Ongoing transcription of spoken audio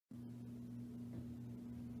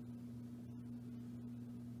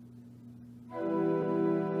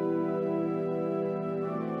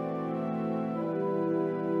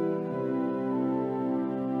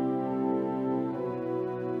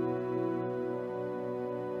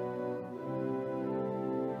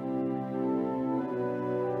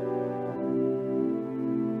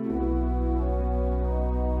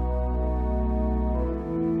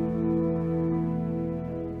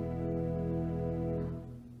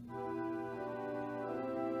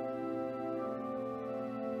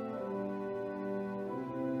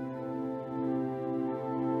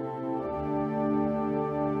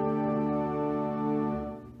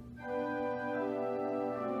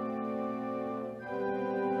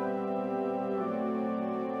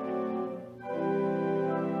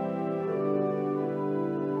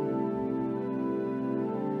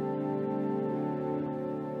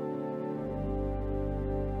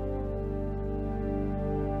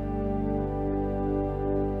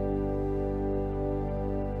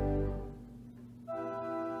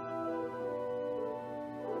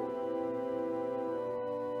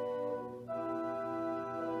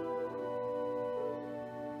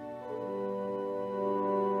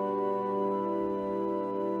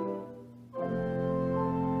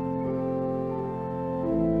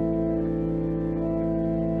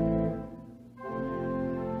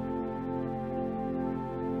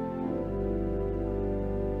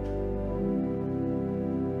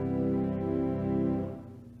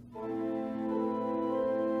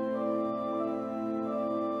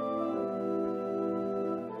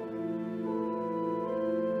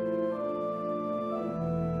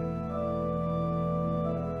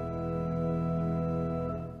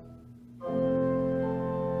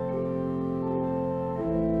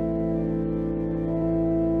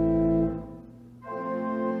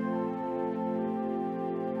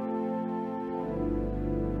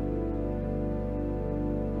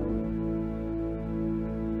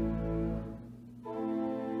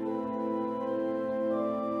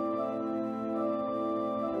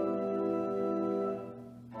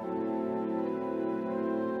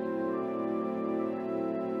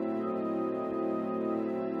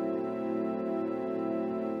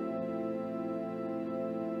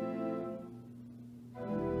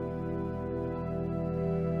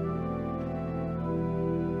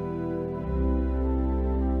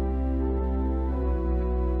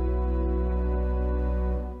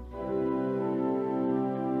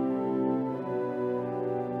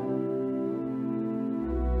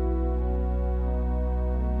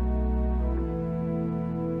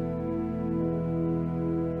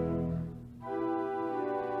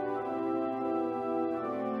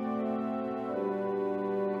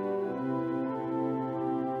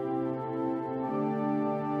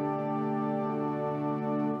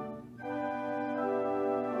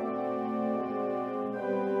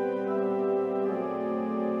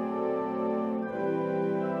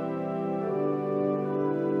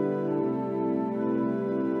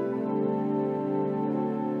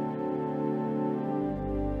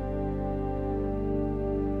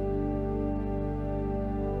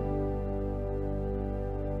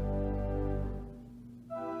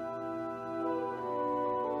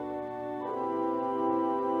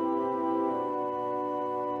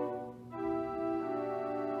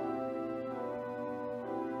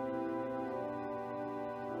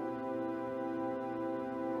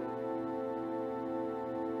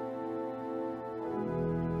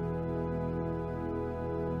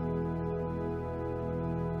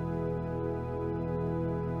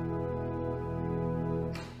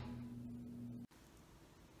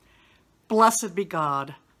Blessed be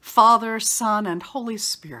God, Father, Son, and Holy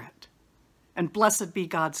Spirit, and blessed be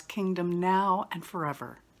God's kingdom now and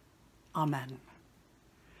forever. Amen.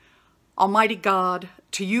 Almighty God,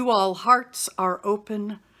 to you all hearts are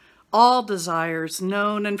open, all desires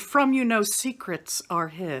known, and from you no secrets are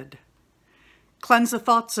hid. Cleanse the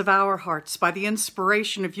thoughts of our hearts by the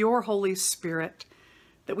inspiration of your Holy Spirit,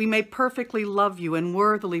 that we may perfectly love you and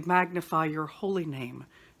worthily magnify your holy name,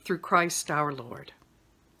 through Christ our Lord.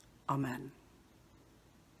 Amen.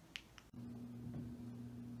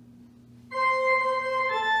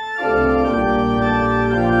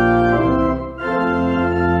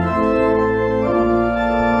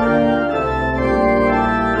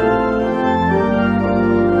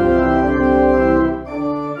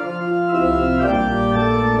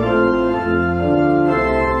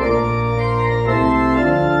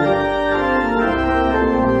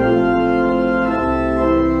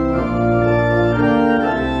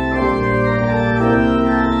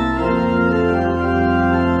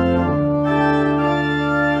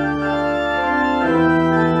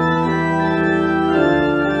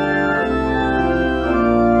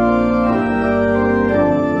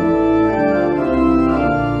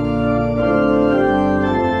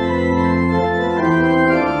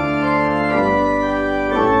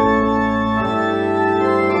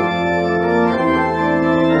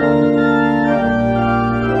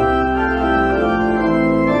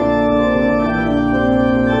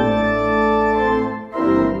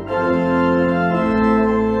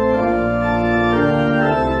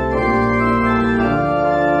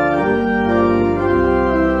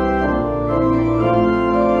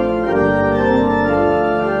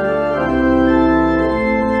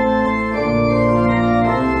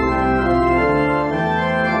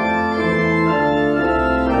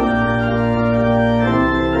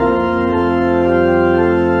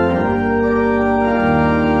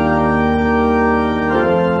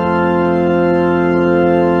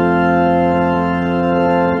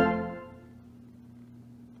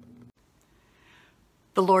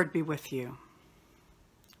 The Lord be with you.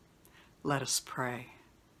 Let us pray.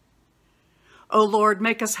 O Lord,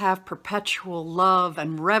 make us have perpetual love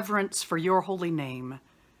and reverence for your holy name,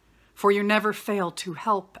 for you never fail to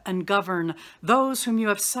help and govern those whom you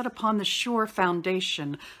have set upon the sure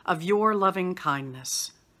foundation of your loving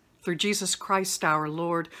kindness. Through Jesus Christ our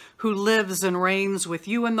Lord, who lives and reigns with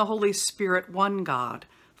you and the Holy Spirit, one God,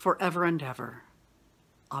 forever and ever.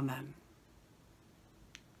 Amen.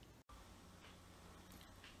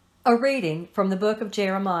 A reading from the book of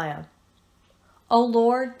Jeremiah. O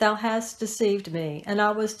Lord, thou hast deceived me, and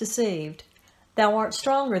I was deceived. Thou art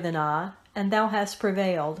stronger than I, and thou hast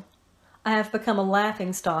prevailed. I have become a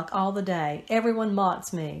laughingstock all the day. Everyone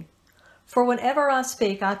mocks me. For whenever I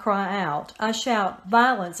speak, I cry out. I shout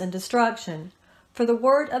violence and destruction. For the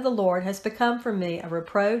word of the Lord has become for me a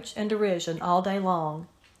reproach and derision all day long.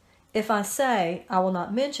 If I say, I will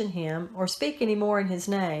not mention him, or speak any more in his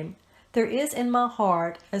name, there is in my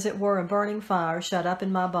heart, as it were, a burning fire shut up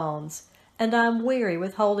in my bones, and I am weary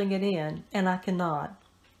with holding it in, and I cannot.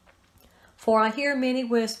 For I hear many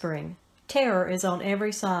whispering, terror is on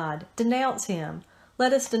every side. Denounce him.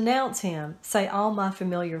 Let us denounce him, say all my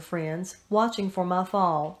familiar friends, watching for my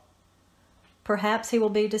fall. Perhaps he will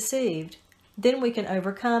be deceived. Then we can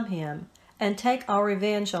overcome him, and take our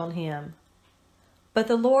revenge on him. But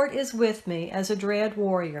the Lord is with me as a dread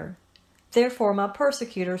warrior. Therefore my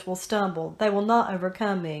persecutors will stumble, they will not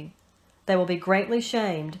overcome me. They will be greatly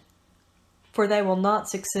shamed, for they will not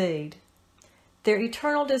succeed. Their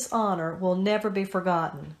eternal dishonor will never be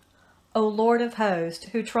forgotten. O Lord of hosts,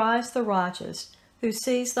 who tries the righteous, who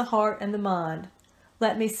sees the heart and the mind,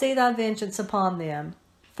 let me see thy vengeance upon them,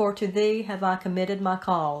 for to thee have I committed my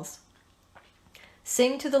cause.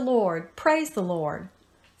 Sing to the Lord, praise the Lord,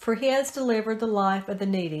 for he has delivered the life of the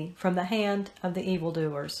needy from the hand of the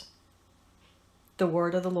evildoers. The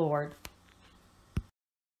word of the Lord.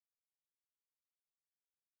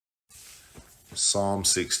 Psalm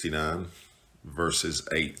 69, verses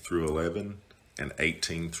 8 through 11 and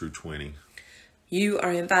 18 through 20. You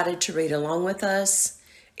are invited to read along with us,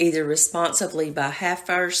 either responsively by half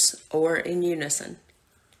verse or in unison.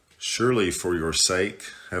 Surely for your sake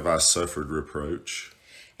have I suffered reproach,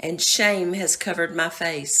 and shame has covered my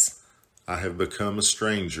face. I have become a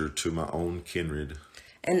stranger to my own kindred,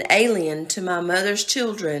 an alien to my mother's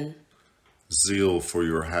children. Zeal for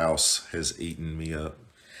your house has eaten me up.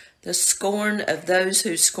 The scorn of those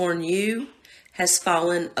who scorn you has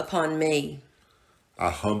fallen upon me.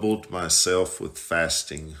 I humbled myself with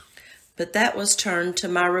fasting, but that was turned to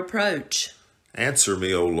my reproach. Answer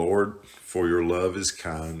me, O Lord, for your love is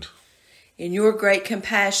kind. In your great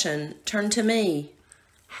compassion, turn to me.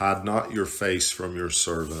 Hide not your face from your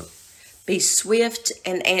servant. Be swift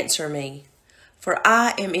and answer me, for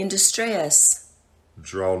I am in distress.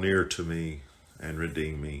 Draw near to me and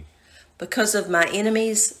redeem me. Because of my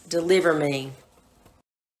enemies, deliver me.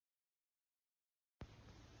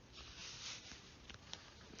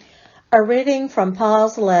 A reading from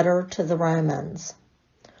Paul's letter to the Romans.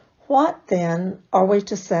 What then are we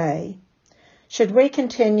to say? Should we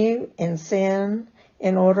continue in sin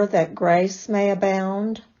in order that grace may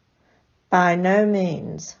abound? By no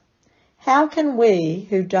means. How can we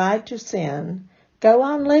who died to sin go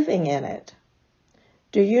on living in it?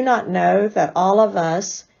 Do you not know that all of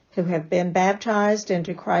us who have been baptized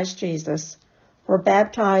into Christ Jesus were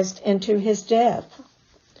baptized into his death?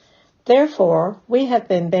 Therefore, we have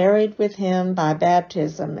been buried with him by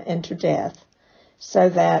baptism into death, so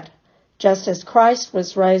that, just as Christ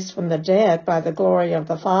was raised from the dead by the glory of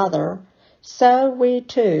the Father, so we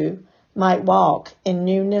too might walk in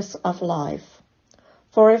newness of life.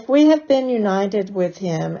 For if we have been united with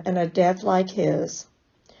him in a death like his,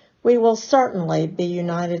 we will certainly be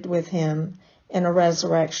united with him in a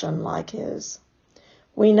resurrection like his.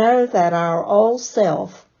 We know that our old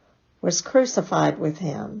self was crucified with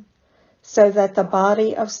him, so that the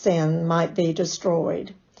body of sin might be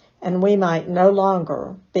destroyed, and we might no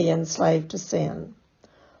longer be enslaved to sin.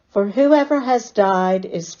 For whoever has died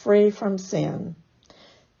is free from sin.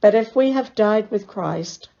 But if we have died with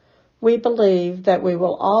Christ, we believe that we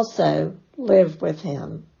will also live with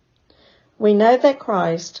him. We know that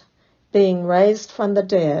Christ, being raised from the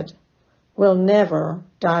dead, will never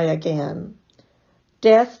die again.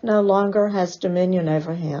 Death no longer has dominion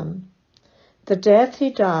over him. The death he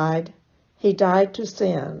died to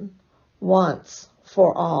sin, once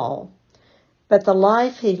for all. But the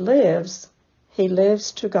life he lives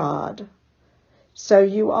to God. So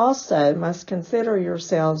you also must consider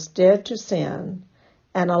yourselves dead to sin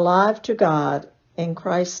and alive to God in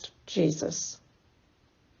Christ Jesus.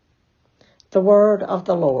 The word of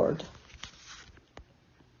the Lord.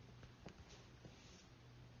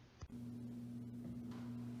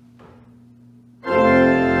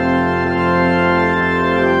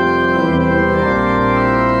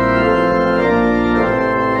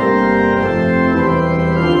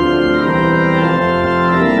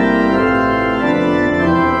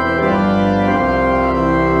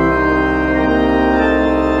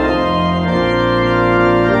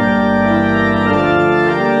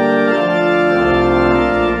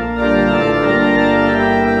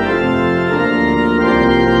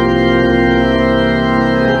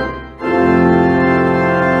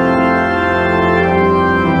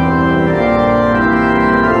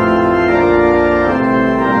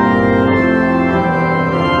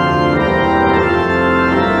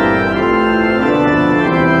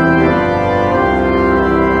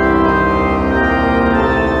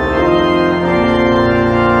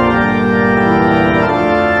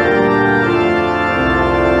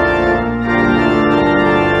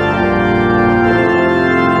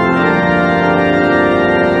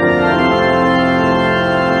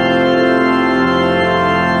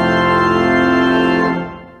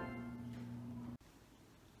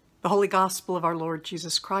 The Holy Gospel of our Lord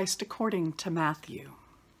Jesus Christ according to Matthew.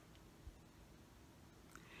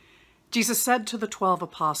 Jesus said to the 12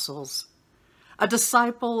 apostles, "A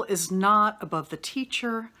disciple is not above the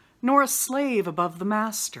teacher, nor a slave above the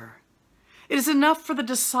master. It is enough for the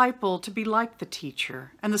disciple to be like the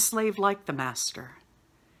teacher, and the slave like the master.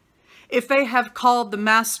 If they have called the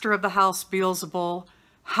master of the house Beelzebul,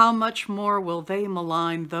 how much more will they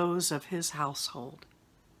malign those of his household?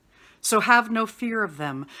 So have no fear of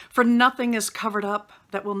them, for nothing is covered up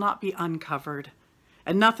that will not be uncovered,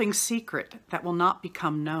 and nothing secret that will not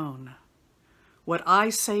become known. What I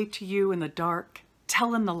say to you in the dark,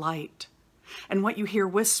 tell in the light, and what you hear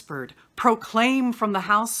whispered, proclaim from the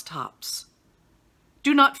housetops.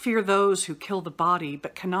 Do not fear those who kill the body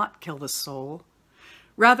but cannot kill the soul.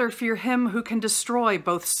 Rather fear him who can destroy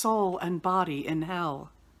both soul and body in hell.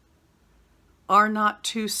 Are not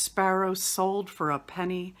 2 sparrows sold for a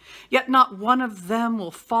penny? Yet not one of them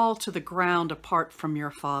will fall to the ground apart from your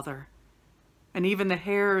Father. And even the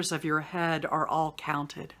hairs of your head are all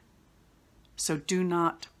counted. So do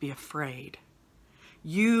not be afraid.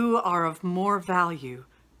 You are of more value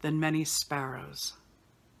than many sparrows.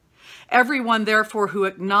 Everyone, therefore, who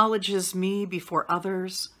acknowledges me before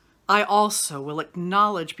others, I also will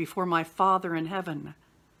acknowledge before my Father in heaven.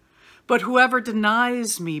 But whoever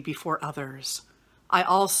denies me before others, I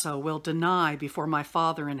also will deny before my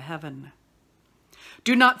Father in heaven.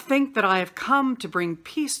 Do not think that I have come to bring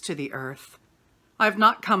peace to the earth. I have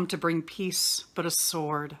not come to bring peace, but a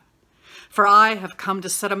sword. For I have come to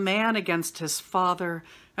set a man against his father,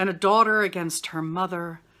 and a daughter against her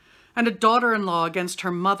mother, and a daughter-in-law against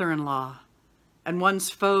her mother-in-law, and one's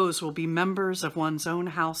foes will be members of one's own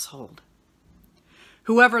household.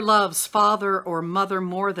 Whoever loves father or mother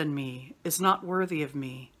more than me is not worthy of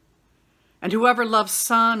me, and whoever loves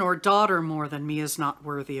son or daughter more than me is not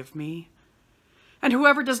worthy of me, and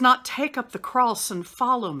whoever does not take up the cross and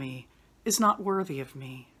follow me is not worthy of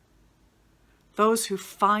me. Those who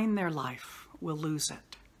find their life will lose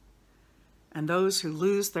it, and those who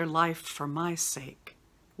lose their life for my sake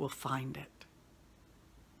will find it.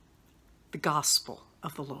 The Gospel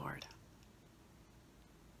of the Lord.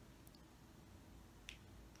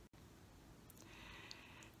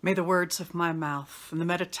 May the words of my mouth and the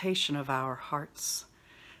meditation of our hearts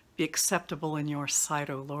be acceptable in your sight,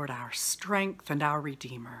 O Lord, our strength and our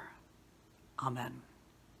Redeemer. Amen.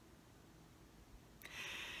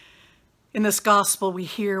 In this gospel, we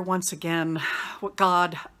hear once again what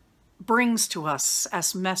God brings to us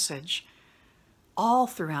as message all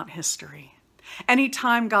throughout history.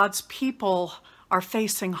 Anytime God's people are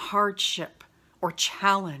facing hardship or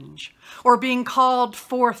challenge, or being called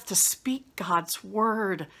forth to speak God's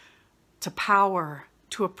word to power,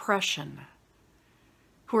 to oppression,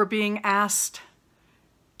 who are being asked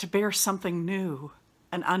to bear something new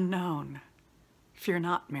and unknown, fear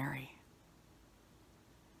not, Mary,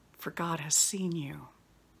 for God has seen you.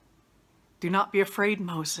 Do not be afraid,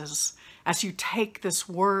 Moses, as you take this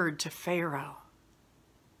word to Pharaoh.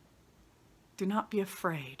 Do not be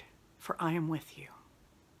afraid, for I am with you.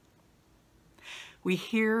 We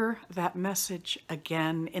hear that message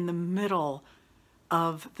again in the middle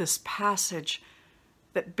of this passage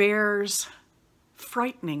that bears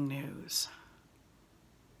frightening news.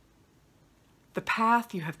 The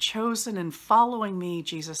path you have chosen in following me,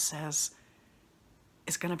 Jesus says,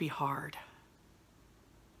 is going to be hard.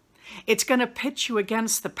 It's going to pit you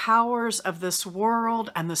against the powers of this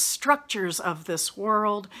world and the structures of this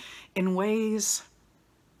world in ways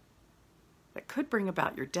that could bring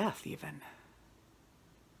about your death even.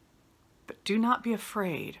 But do not be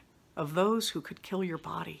afraid of those who could kill your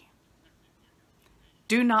body.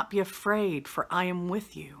 Do not be afraid, for I am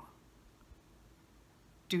with you.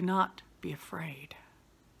 Do not be afraid.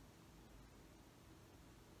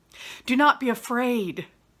 Do not be afraid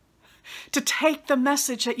to take the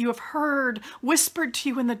message that you have heard whispered to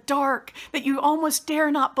you in the dark, that you almost dare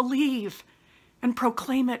not believe, and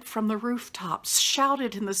proclaim it from the rooftops, shout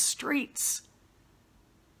it in the streets.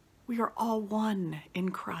 We are all one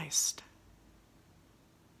in Christ.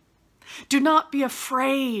 Do not be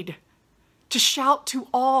afraid to shout to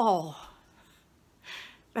all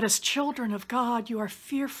that as children of God, you are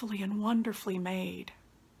fearfully and wonderfully made.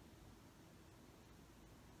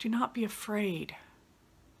 Do not be afraid,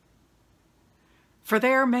 for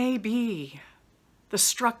there may be the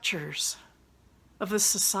structures of this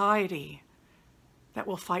society that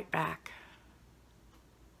will fight back.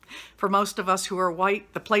 For most of us who are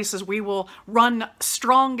white, the places we will run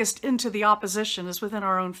strongest into the opposition is within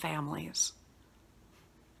our own families.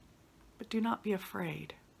 But do not be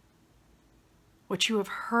afraid. What you have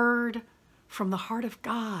heard from the heart of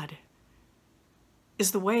God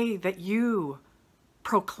is the way that you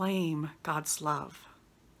proclaim God's love.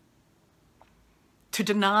 To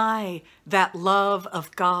deny that love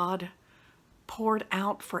of God poured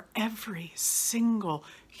out for every single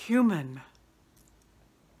human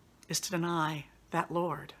is to deny that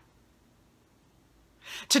Lord.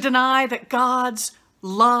 To deny that God's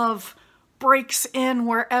love breaks in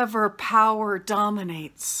wherever power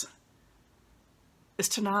dominates is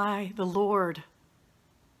to deny the Lord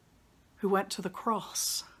who went to the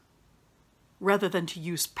cross rather than to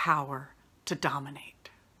use power to dominate.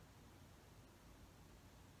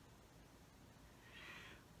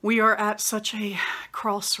 We are at such a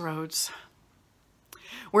crossroads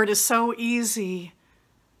where it is so easy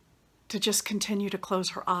to just continue to close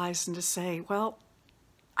her eyes and to say, well,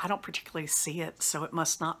 I don't particularly see it, so it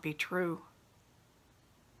must not be true.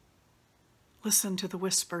 Listen to the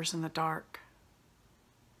whispers in the dark.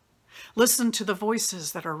 Listen to the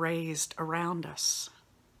voices that are raised around us.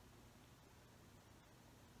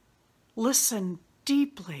 Listen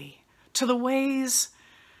deeply to the ways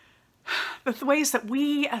that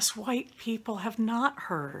we as white people have not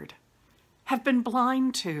heard, have been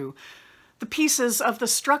blind to, the pieces of the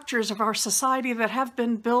structures of our society that have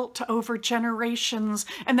been built over generations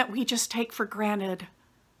and that we just take for granted,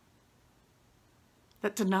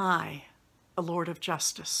 that deny a Lord of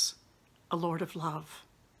justice, a Lord of love,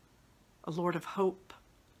 a Lord of hope,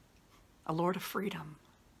 a Lord of freedom.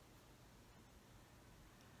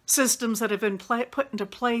 Systems that have been put into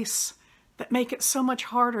place that make it so much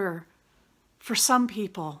harder For some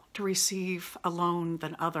people to receive a loan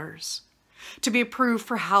than others, to be approved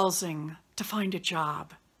for housing, to find a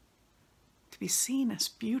job, to be seen as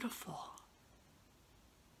beautiful.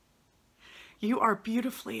 You are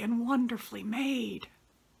beautifully and wonderfully made.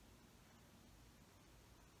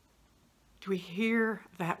 Do we hear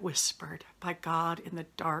that whispered by God in the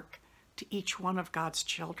dark to each one of God's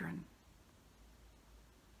children?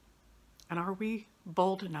 And are we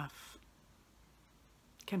bold enough?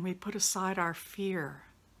 Can we put aside our fear?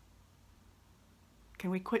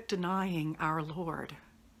 Can we quit denying our Lord,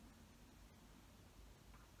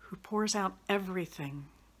 who pours out everything,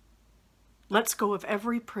 lets go of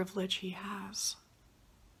every privilege he has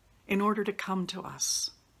in order to come to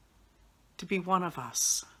us, to be one of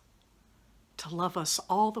us, to love us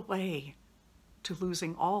all the way to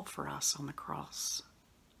losing all for us on the cross?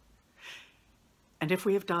 And if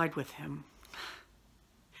we have died with him,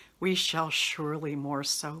 we shall surely more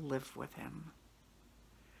so live with him.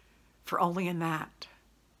 For only in that,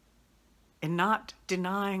 in not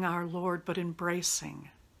denying our Lord, but embracing,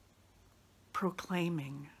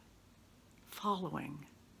 proclaiming, following,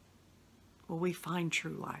 will we find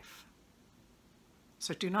true life.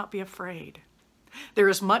 So do not be afraid. There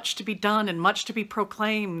is much to be done and much to be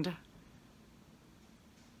proclaimed.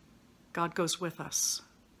 God goes with us.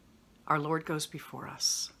 Our Lord goes before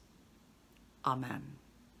us. Amen.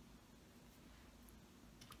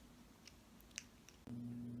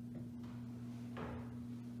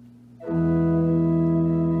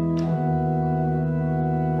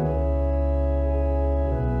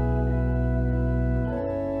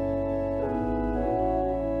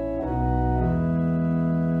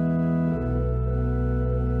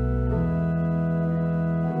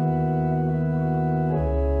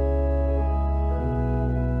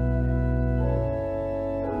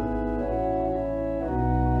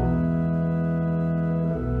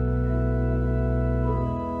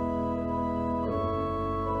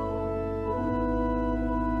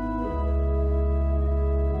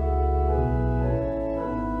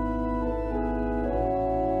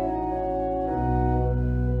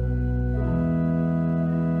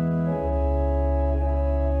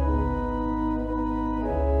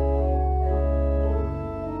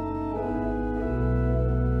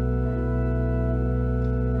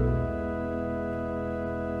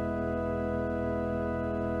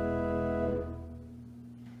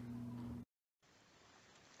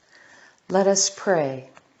 Let us pray.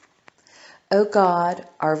 O God,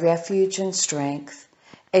 our refuge and strength,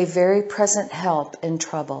 a very present help in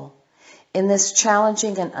trouble, in this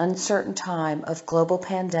challenging and uncertain time of global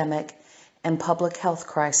pandemic and public health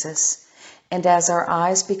crisis, and as our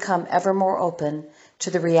eyes become ever more open to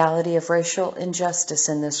the reality of racial injustice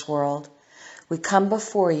in this world, we come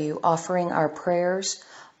before you offering our prayers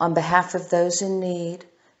on behalf of those in need,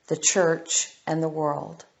 the Church, and the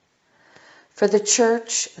world. For the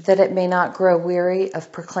Church, that it may not grow weary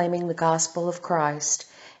of proclaiming the gospel of Christ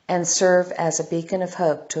and serve as a beacon of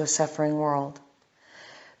hope to a suffering world.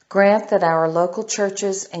 Grant that our local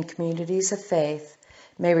churches and communities of faith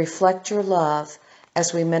may reflect your love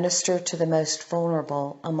as we minister to the most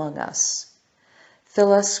vulnerable among us.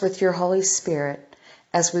 Fill us with your Holy Spirit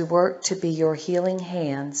as we work to be your healing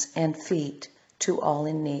hands and feet to all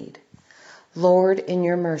in need. Lord, in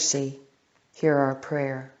your mercy, hear our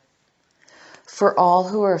prayer. For all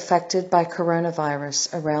who are affected by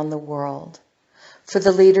coronavirus around the world, for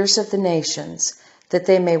the leaders of the nations, that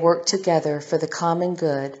they may work together for the common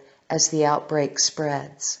good as the outbreak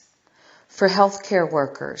spreads. For healthcare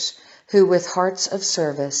workers who, with hearts of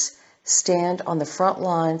service, stand on the front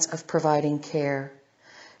lines of providing care.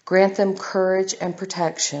 Grant them courage and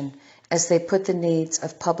protection as they put the needs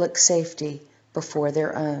of public safety before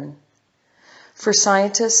their own. For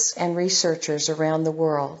scientists and researchers around the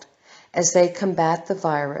world, as they combat the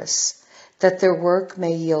virus, that their work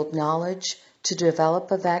may yield knowledge to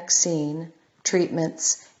develop a vaccine,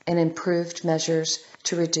 treatments, and improved measures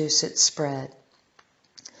to reduce its spread.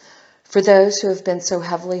 For those who have been so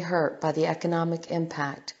heavily hurt by the economic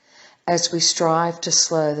impact, as we strive to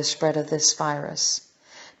slow the spread of this virus,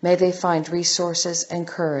 may they find resources and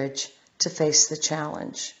courage to face the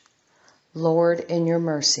challenge. Lord, in your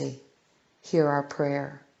mercy, hear our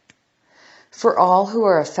prayer. For all who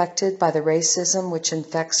are affected by the racism which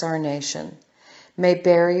infects our nation, may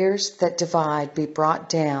barriers that divide be brought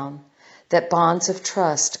down, that bonds of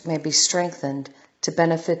trust may be strengthened to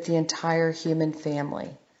benefit the entire human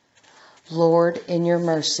family. Lord, in your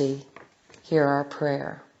mercy, hear our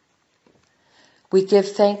prayer. We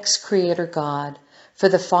give thanks, Creator God, for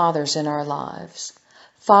the fathers in our lives.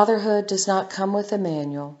 Fatherhood does not come with a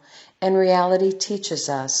manual, and reality teaches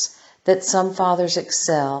us that some fathers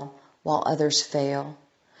excel while others fail.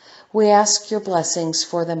 We ask your blessings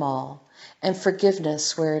for them all and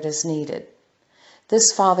forgiveness where it is needed.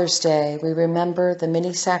 This Father's Day, we remember the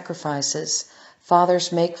many sacrifices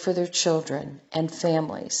fathers make for their children and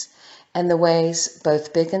families, and the ways,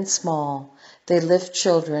 both big and small, they lift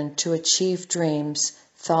children to achieve dreams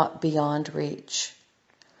thought beyond reach.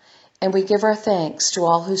 And we give our thanks to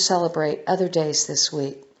all who celebrate other days this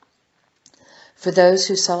week. For those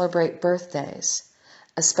who celebrate birthdays,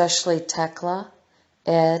 especially Tekla,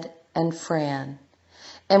 Ed, and Fran,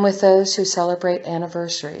 and with those who celebrate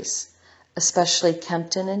anniversaries, especially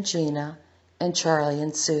Kempton and Gina, and Charlie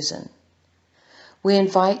and Susan. We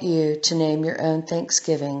invite you to name your own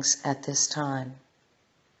Thanksgivings at this time.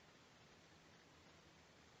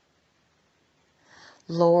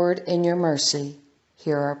 Lord, in your mercy,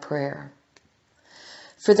 hear our prayer.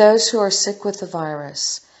 For those who are sick with the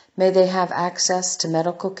virus, may they have access to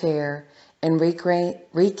medical care and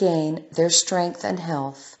regain their strength and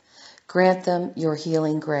health. Grant them your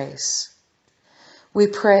healing grace. We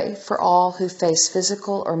pray for all who face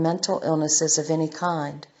physical or mental illnesses of any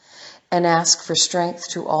kind and ask for strength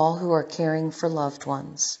to all who are caring for loved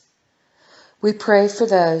ones. We pray for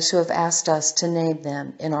those who have asked us to name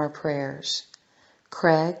them in our prayers: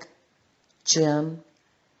 Craig, Jim,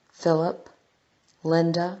 Philip,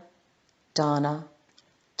 Linda, Donna,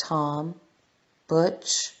 Tom,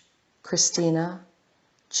 Butch, Christina,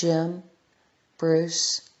 Jim,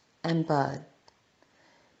 Bruce, and Bud.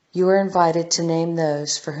 You are invited to name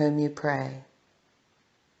those for whom you pray.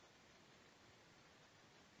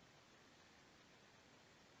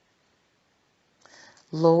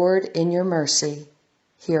 Lord, in your mercy,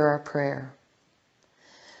 hear our prayer.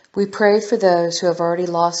 We pray for those who have already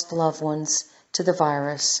lost loved ones to the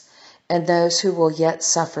virus and those who will yet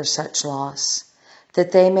suffer such loss,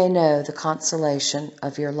 that they may know the consolation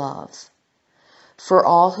of your love. For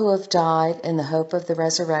all who have died in the hope of the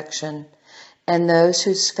resurrection, and those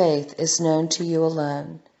whose faith is known to you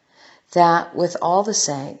alone, that with all the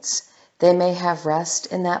saints they may have rest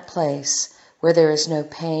in that place where there is no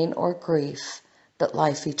pain or grief, but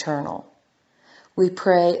life eternal. We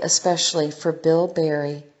pray especially for Bill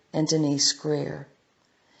Berry and Denise Greer.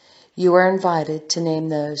 You are invited to name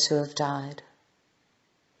those who have died.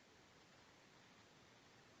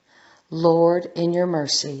 Lord, in your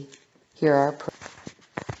mercy, hear our prayer.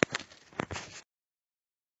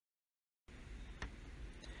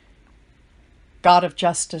 God of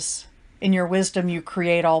justice, in your wisdom you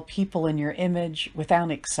create all people in your image without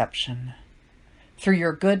exception. Through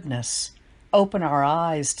your goodness, open our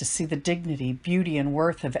eyes to see the dignity, beauty, and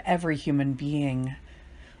worth of every human being.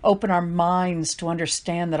 Open our minds to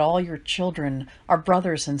understand that all your children are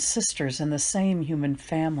brothers and sisters in the same human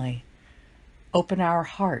family. Open our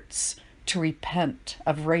hearts to repent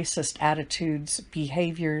of racist attitudes,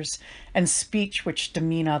 behaviors, and speech which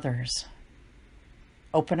demean others.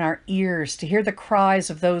 Open our ears to hear the cries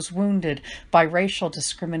of those wounded by racial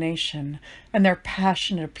discrimination and their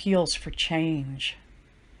passionate appeals for change.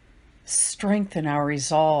 Strengthen our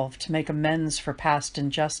resolve to make amends for past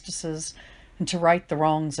injustices and to right the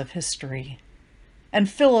wrongs of history. And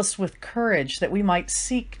fill us with courage that we might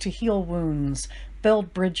seek to heal wounds,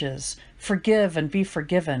 build bridges, forgive and be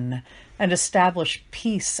forgiven, and establish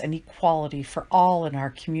peace and equality for all in our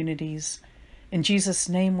communities. In Jesus'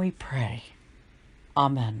 name we pray.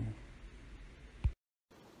 Amen.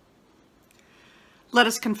 Let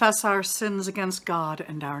us confess our sins against God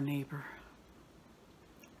and our neighbor.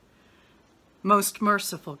 Most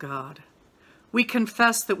merciful God, we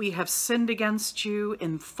confess that we have sinned against you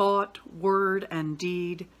in thought, word, and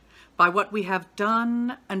deed, by what we have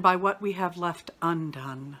done and by what we have left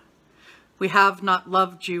undone. We have not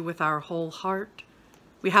loved you with our whole heart.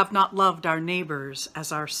 We have not loved our neighbors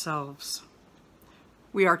as ourselves.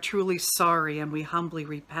 We are truly sorry and we humbly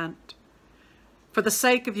repent. For the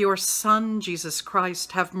sake of your Son, Jesus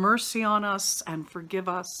Christ, have mercy on us and forgive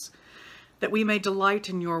us, that we may delight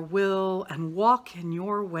in your will and walk in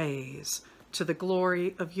your ways to the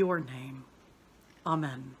glory of your name.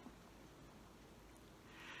 Amen.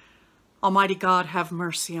 Almighty God, have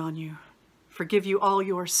mercy on you. Forgive you all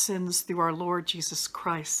your sins through our Lord Jesus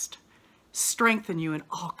Christ. Strengthen you in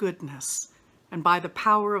all goodness, and by the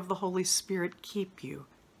power of the Holy Spirit keep you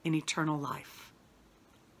in eternal life.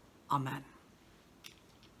 Amen.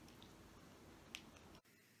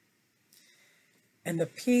 And the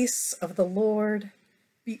peace of the Lord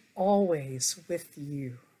be always with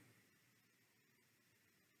you.